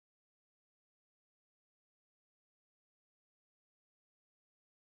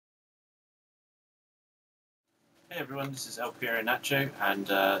Hey everyone, this is El Piero Nacho, and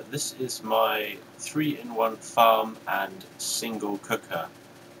this is my 3-in-1 farm and single cooker.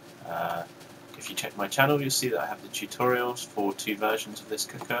 If you check my channel, you'll see that I have the tutorials for two versions of this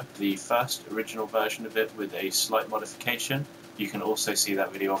cooker. The first original version of it with a slight modification, you can also see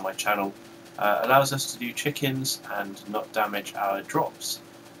that video on my channel, allows us to do chickens and not damage our drops.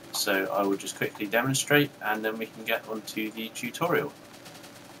 So I will just quickly demonstrate and then we can get onto the tutorial.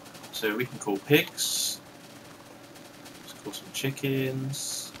 So we can call pigs. Call some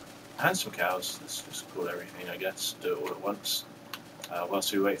chickens and some cows. Let's just call everything, I guess. Do it all at once.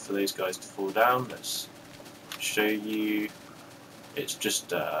 Whilst we wait for those guys to fall down, let's show you. It's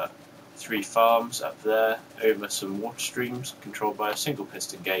just 3 farms up there over some water streams controlled by a single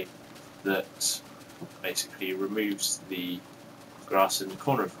piston gate that basically removes the grass in the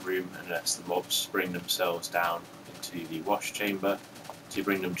corner of the room and lets the mobs bring themselves down into the wash chamber to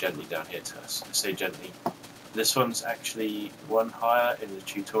bring them gently down here to us. I say gently. This one's actually one higher. In the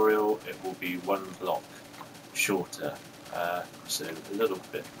tutorial it will be 1 block shorter, so a little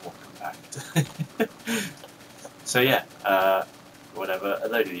bit more compact. So yeah, whatever, a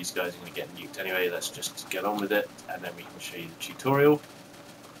load of these guys are going to get nuked anyway. Let's just get on with it and then we can show you the tutorial.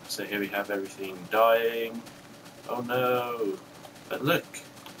 So here we have everything dying. Oh no, but look,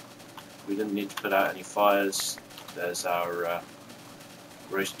 we didn't need to put out any fires. There's our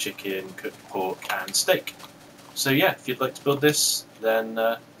roast chicken, cooked pork and steak. So yeah, if you'd like to build this, then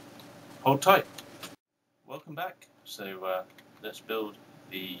hold tight. Welcome back. So let's build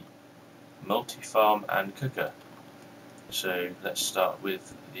the multi-farm and cooker. So let's start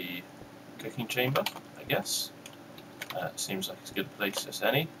with the cooking chamber, I guess. Seems like as good a place as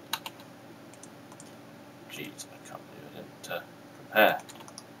any. Jeez, I can't believe I didn't prepare.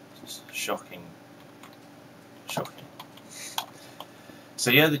 This is shocking. Shocking.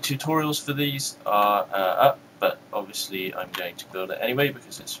 So yeah, the tutorials for these are up, but obviously I'm going to build it anyway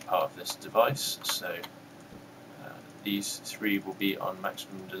because it's part of this device. So these 3 will be on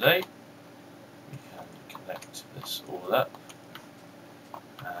maximum delay. We can connect this all up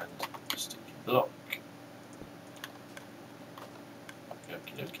and stick your block.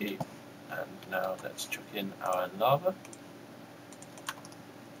 Okie dokie. And now let's chuck in our lava.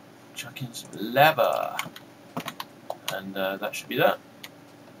 Chuck in some lava. And that should be that.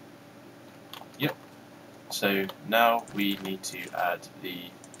 Yep. So now we need to add the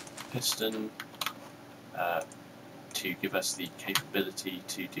piston to give us the capability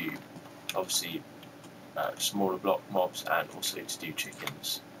to do obviously smaller block mobs and also to do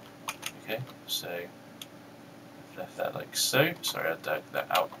chickens. Okay, so I've left that like so. Sorry, I dug that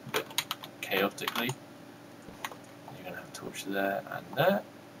out a bit chaotically. You're going to have a torch there and there.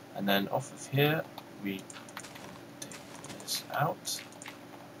 And then off of here we take this out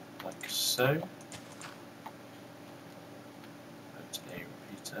like so. Put a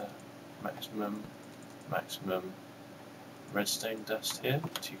repeater, maximum redstone dust here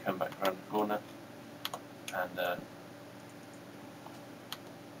to come back around the corner, and that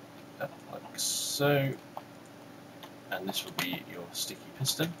like so. And this will be your sticky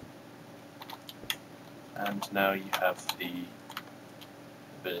piston. And now you have the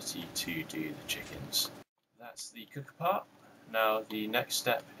ability to do the chickens. That's the cooker part. Now the next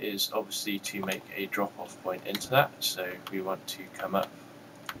step is obviously to make a drop-off point into that, so we want to come up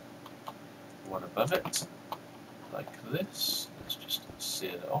one above it, like this. Let's just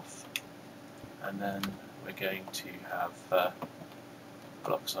seal it off, and then we're going to have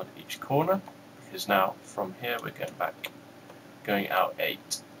blocks on each corner, because now from here we're going out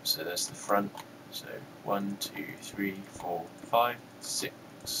 8. So there's the front, so 1, 2, 3, 4, 5,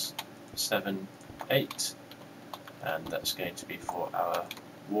 6, 7, 8. And that's going to be for our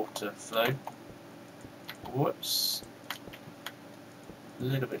water flow. Whoops, a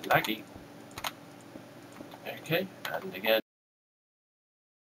little bit laggy. Okay, and again,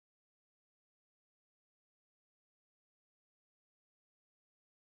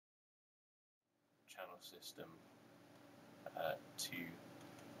 channel system to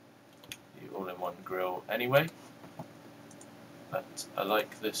the all-in-one grill anyway. But I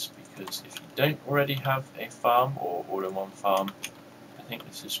like this because if you don't already have a farm or all-in-one farm, I think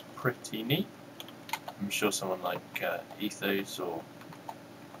this is pretty neat. I'm sure someone like Ethos or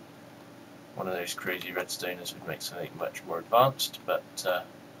one of those crazy redstoners would make something much more advanced, but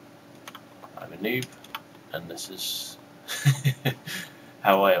I'm a noob and this is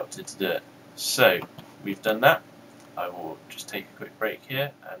how I opted to do it. So we've done that. I will just take a quick break here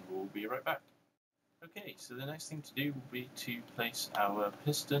and we'll be right back. Okay, so the next thing to do will be to place our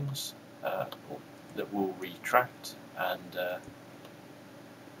pistons that will retract and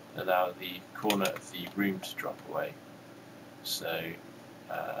allow the corner of the room to drop away. So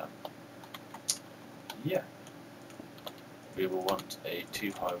yeah, we will want a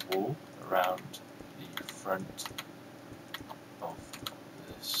 2-high wall around the front of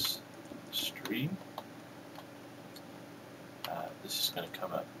this stream. This is going to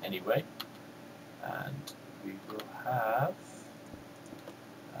come up anyway, and we will have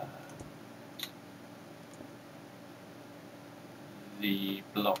the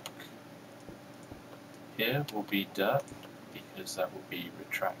block here will be dirt, because that will be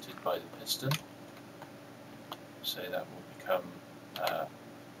retracted by the piston, so that will become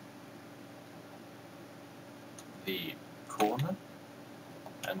the corner,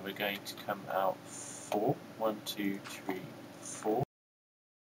 and we're going to come out 4, 1, 2, 3, 4.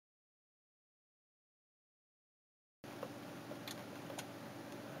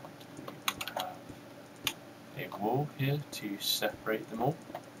 A wall here to separate them all.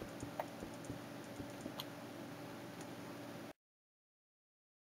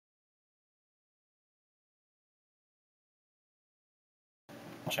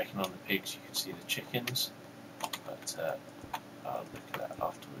 Checking on the pigs, you can see the chickens, but I'll look at that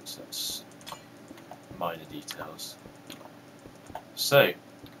afterwards. That's minor details. So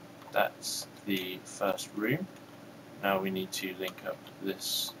that's the first room. Now we need to link up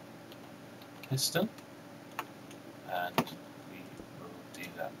this piston, and we will do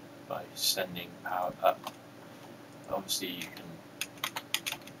that by sending power up. Obviously you can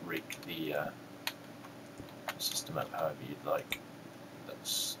rig the system up however you'd like.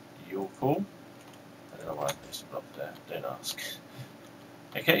 That's your call. I don't know why I placed a block there, don't ask.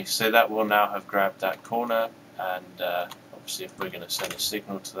 Okay, so that will now have grabbed that corner, and obviously if we're going to send a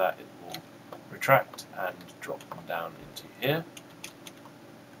signal to that, it will retract and drop them down into here.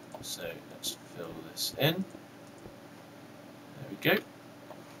 So let's fill this in. There we go.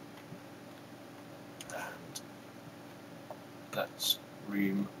 And that's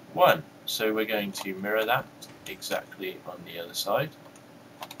room 1. So we're going to mirror that exactly on the other side.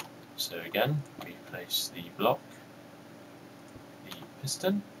 So again, we place the block, the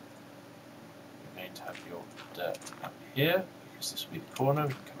piston. You're going to have your dirt up here, because this will be the corner.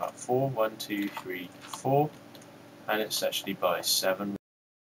 We can come out 4, 1, 2, 3, 4, and it's actually by 7.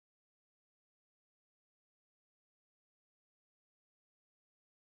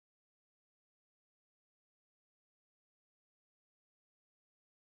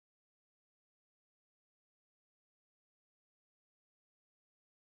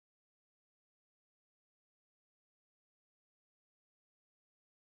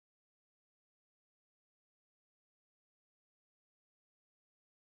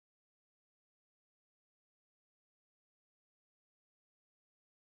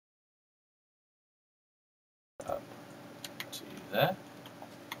 Up to there.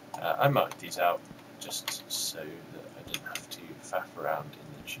 I marked these out just so that I didn't have to faff around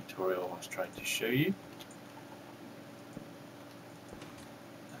in the tutorial I was trying to show you.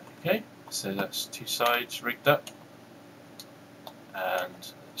 Okay, so that's 2 sides rigged up, and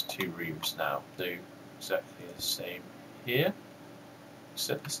there's 2 rooms now. Do exactly the same here,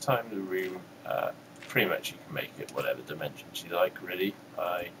 except this time the room, pretty much you can make it whatever dimensions you like really.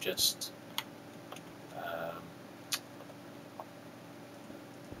 I just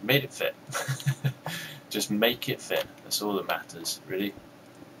made it fit. Just make it fit, that's all that matters really.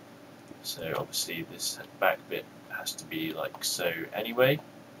 So obviously this back bit has to be like so anyway,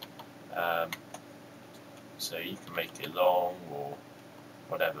 so you can make it long or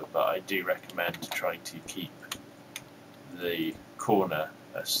whatever, but I do recommend trying to keep the corner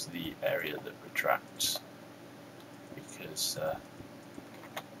as the area that retracts, because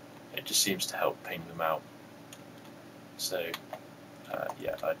it just seems to help ping them out. So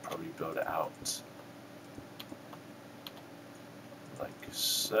yeah, I'd probably build it out like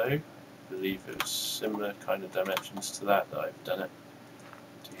so. I believe it was similar kind of dimensions to that I've done it.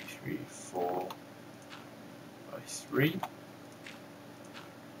 2, 3, 4 by 3.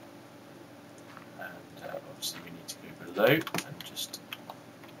 And obviously we need to go below and just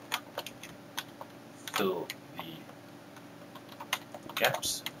fill the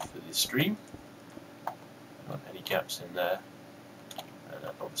gaps for the stream. Not any gaps in there. And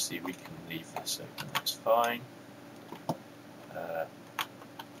obviously we can leave this open, that's fine. Here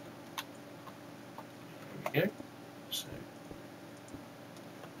we go. So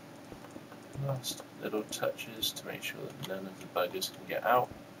last little touches to make sure that none of the buggers can get out.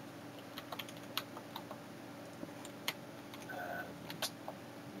 And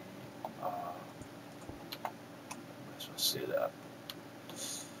we are, let's seal it up.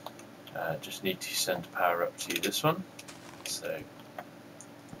 Just need to send power up to this one. So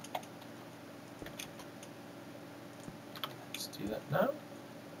see that now.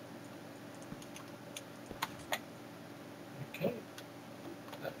 Okay,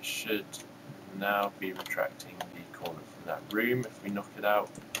 that should now be retracting the corner from that room if we knock it out,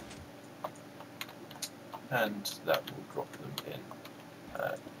 and that will drop them in.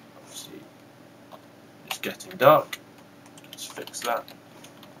 Obviously, it's getting dark. Let's fix that.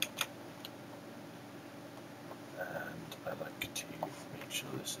 And I like to make sure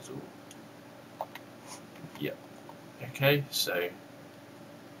this is all. Yep. Okay, so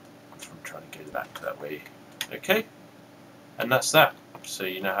I'm trying to go back that way. Okay, and that's that. So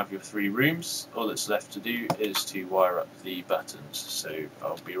you now have your 3 rooms. All that's left to do is to wire up the buttons. So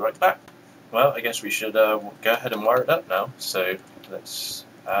I'll be right back. Well, I guess we should go ahead and wire it up now. So let's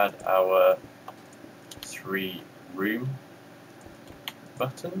add our 3 room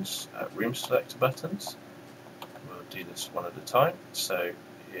buttons, room selector buttons. We'll do this one at a time. So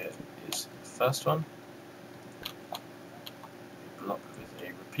here is the first one. A block with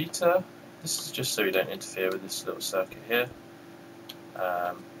a repeater. This is just so we don't interfere with this little circuit here.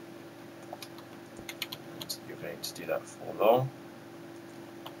 And you're going to do that for long,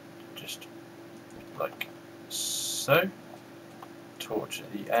 just like so. Torch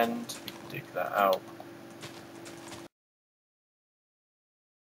at the end, dig that out.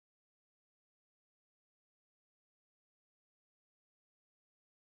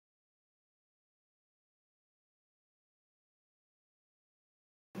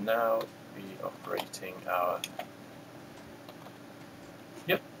 Now we're operating our,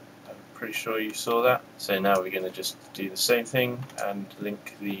 yep, I'm pretty sure you saw that. So now we're going to just do the same thing and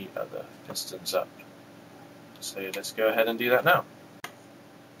link the other pistons up. So let's go ahead and do that now.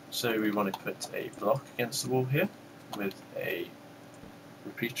 So we want to put a block against the wall here with a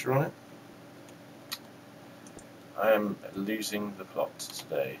repeater on it. I am losing the plot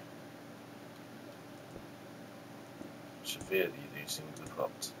today. Severely losing the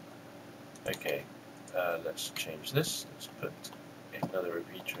plot. Okay, let's change this. Let's put another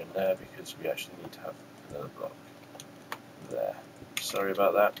repeater in there because we actually need to have another block there. Sorry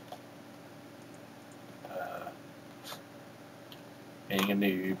about that. Being a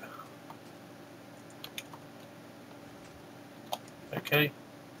noob. Okay,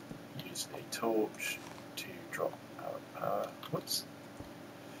 use a torch to drop our power. Whoops.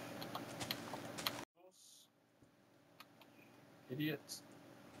 Idiots.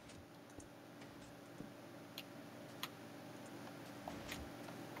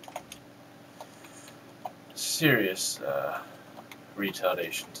 Serious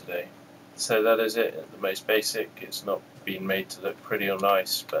retardation today. So that is it at the most basic. It's not been made to look pretty or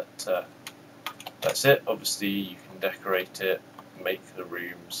nice, but that's it. Obviously you can decorate it, make the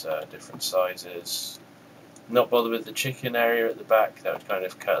rooms different sizes. Not bother with the chicken area at the back. That would kind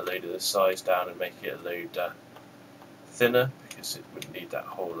of cut a load of the size down and make it a load thinner, because it wouldn't need that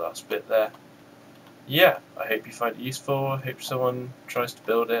whole last bit there. Yeah, I hope you find it useful. I hope someone tries to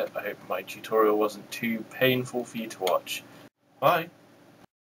build it. I hope my tutorial wasn't too painful for you to watch. Bye!